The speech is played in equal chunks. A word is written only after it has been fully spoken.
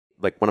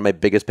like one of my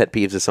biggest pet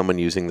peeves is someone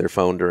using their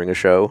phone during a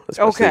show,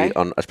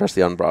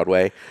 especially on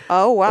Broadway.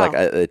 Oh wow! Like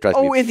it drives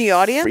me in the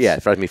audience? Yeah,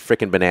 it drives me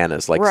freaking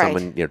bananas. Like right.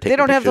 someone taking they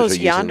don't have pictures those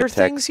or using yonder the text.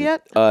 things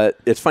yet.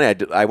 It's funny.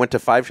 I went to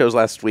 5 shows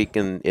last week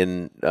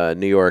in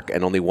New York,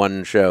 and only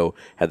one show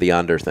had the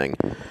yonder thing.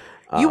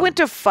 You went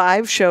to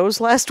 5 shows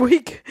last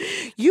week?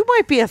 You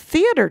might be a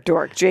theater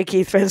dork, J.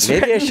 Keith Vince.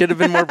 Maybe I should have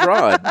been more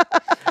broad.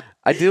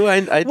 I do.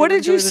 What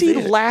did you see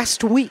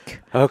last week?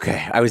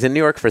 Okay. I was in New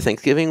York for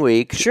Thanksgiving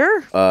week.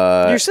 Sure.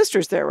 Your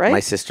sister's there, right?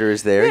 My sister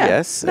is there,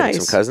 yes. Nice.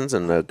 And some cousins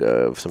and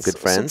some good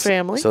friends. Some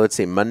family. So let's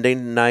see. Monday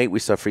night, we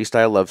saw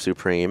Freestyle Love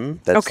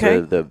Supreme. That's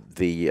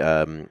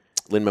the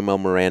Lin-Manuel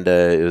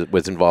Miranda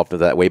was involved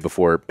with that way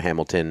before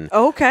Hamilton.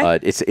 Okay.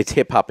 It's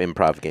hip-hop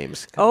improv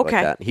games. Okay.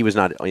 Like that. He was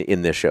not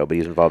in this show, but he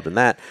was involved in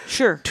that.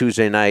 Sure.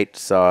 Tuesday night,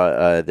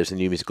 saw there's a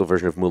new musical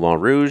version of Moulin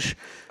Rouge.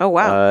 Oh,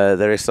 wow.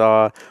 That I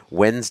saw.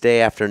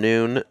 Wednesday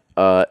afternoon,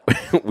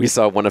 we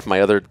saw one of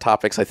my other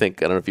topics. I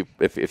think I don't know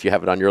if you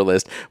have it on your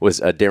list. Was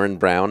Darren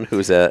Brown,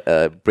 who's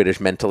a British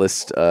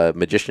mentalist,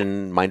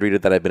 magician, mind reader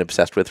that I've been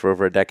obsessed with for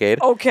over a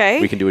decade. Okay,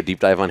 we can do a deep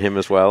dive on him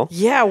as well.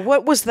 Yeah,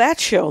 what was that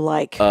show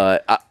like?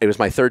 It was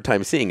my 3rd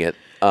time seeing it.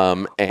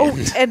 Oh,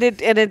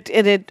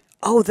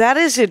 that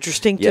is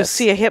interesting to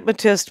see a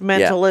hypnotist,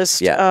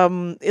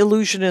 mentalist,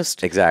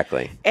 illusionist.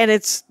 Exactly, and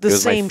it's the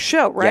same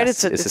show, right?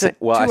 Yes, it's a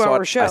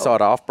 2-hour show. I saw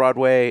it off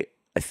Broadway.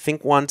 I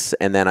think once,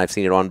 and then I've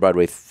seen it on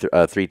Broadway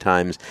 3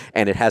 times,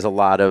 and it has a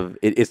lot of.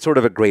 It's sort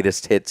of a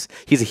greatest hits.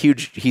 He's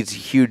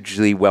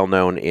hugely well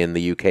known in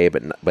the UK,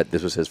 but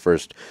this was his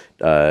first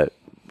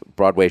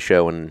Broadway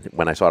show, and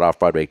when I saw it off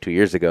Broadway 2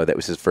 years ago, that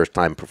was his first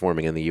time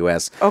performing in the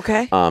US.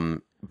 Okay.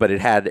 But it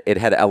had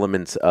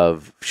elements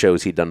of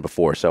shows he'd done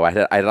before, so I'd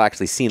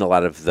actually seen a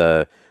lot of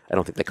the. I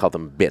don't think they call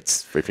them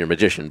bits if you're a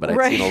magician, but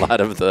I've seen a lot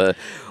of the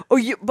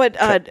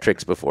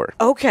tricks before.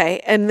 Okay,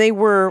 and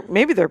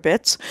maybe they're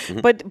bits,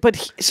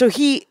 so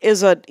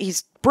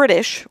he's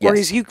British, or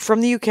he's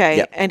from the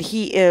UK, and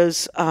he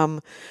is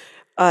an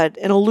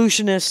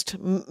illusionist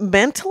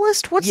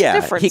mentalist. What's the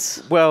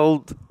difference?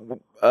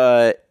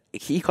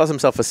 He calls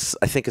himself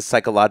I think a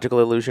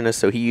psychological illusionist.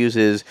 So he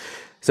uses.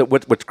 So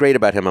what's great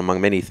about him, among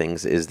many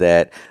things, is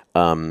that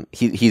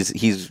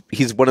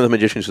he's one of the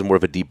magicians who's more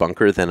of a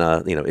debunker than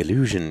a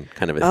illusion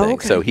kind of a thing.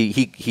 Okay. So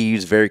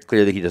he's very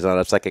clear that he does not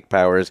have psychic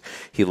powers.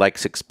 He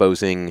likes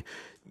exposing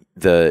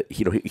the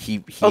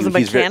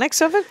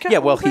mechanics of it.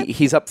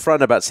 He's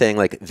upfront about saying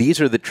like these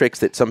are the tricks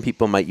that some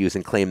people might use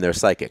and claim they're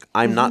psychic.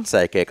 I'm not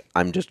psychic.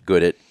 I'm just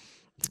good at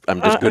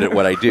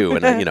what I do,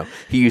 and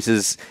he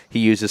uses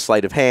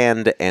sleight of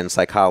hand and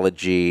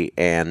psychology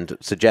and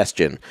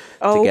suggestion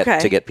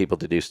to get people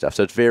to do stuff.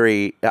 So it's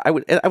very I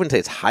wouldn't say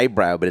it's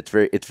highbrow, but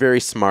it's very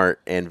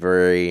smart and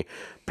very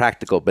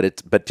practical.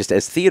 But just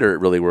as theater, it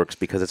really works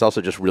because it's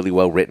also just really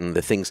well written.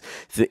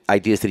 The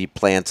ideas that he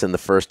plants in the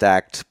first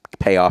act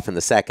pay off in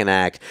the second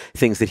act.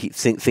 Things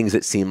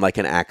that seem like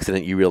an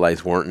accident you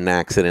realize weren't an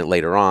accident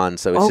later on.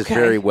 So it's just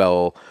very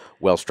well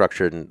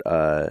structured,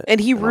 and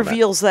he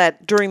reveals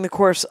that during the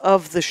course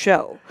of the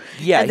show.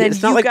 Yeah, and then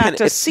it's not you got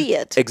to see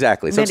it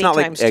exactly. So it's not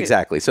like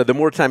exactly. So the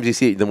more times you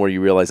see it, the more you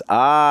realize,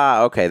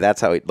 okay, that's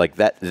how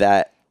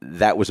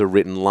that was a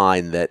written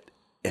line that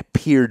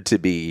appeared to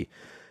be,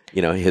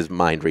 his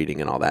mind reading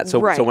and all that.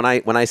 So so when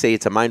I say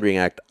it's a mind reading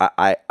act,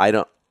 I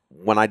don't.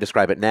 When I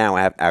describe it now,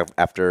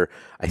 after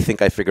I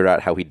think I figured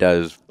out how he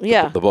does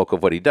the bulk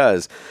of what he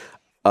does,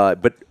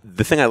 but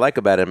the thing I like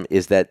about him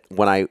is that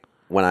when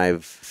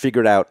I've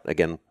figured out,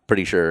 again,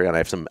 pretty sure, and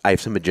I have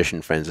some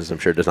magician friends, as I'm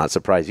sure does not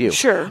surprise you.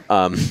 Sure.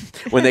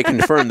 When they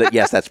confirm that,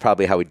 yes, that's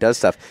probably how he does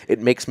stuff, it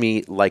makes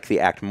me like the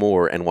act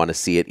more and want to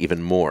see it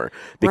even more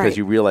because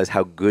you realize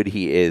how good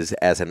he is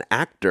as an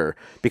actor.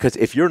 Because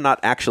if you're not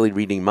actually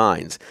reading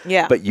minds,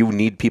 but you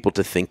need people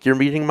to think you're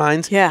reading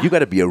minds, you've got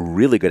to be a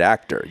really good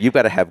actor. You've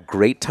got to have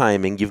great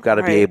timing. You've got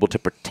to be able to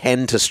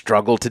pretend to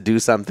struggle to do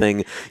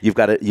something. You've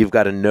got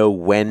to know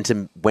when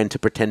to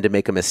pretend to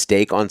make a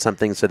mistake on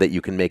something so that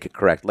you can make it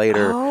correct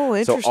later. Oh,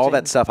 interesting. So all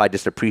that stuff, I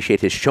just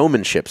appreciate his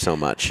showmanship so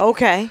much.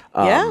 Okay.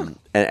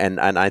 And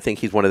I think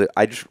he's one of the.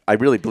 I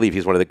really believe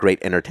he's one of the great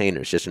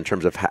entertainers, just in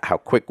terms of how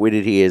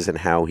quick-witted he is and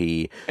how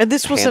he. And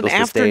this was an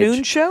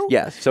afternoon show.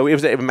 Yeah, so it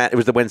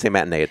was the Wednesday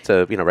matinee. It's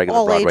a regular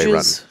all Broadway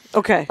ages. run.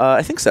 Okay.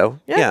 I think so.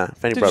 Yeah,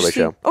 any Broadway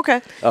show.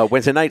 Okay.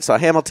 Wednesday night saw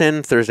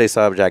Hamilton. Thursday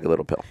saw Jagged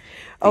Little Pill.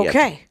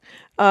 Okay.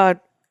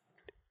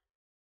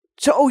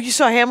 So you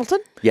saw Hamilton?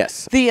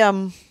 Yes.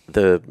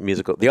 The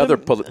musical, the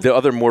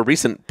other more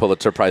recent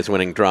Pulitzer Prize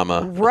winning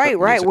drama,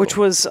 right, which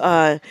was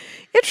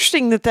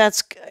interesting.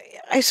 That's,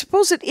 I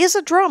suppose, it is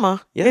a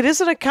drama. Yeah. It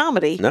isn't a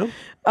comedy. No,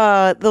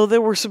 though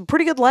there were some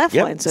pretty good laugh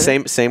lines.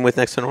 Same with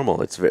Next to Normal.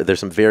 There's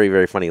some very,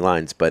 very funny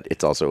lines, but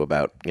it's also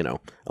about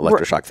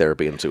electroshock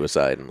therapy and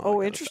suicide. And all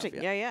that interesting.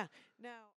 Kind of stuff, yeah.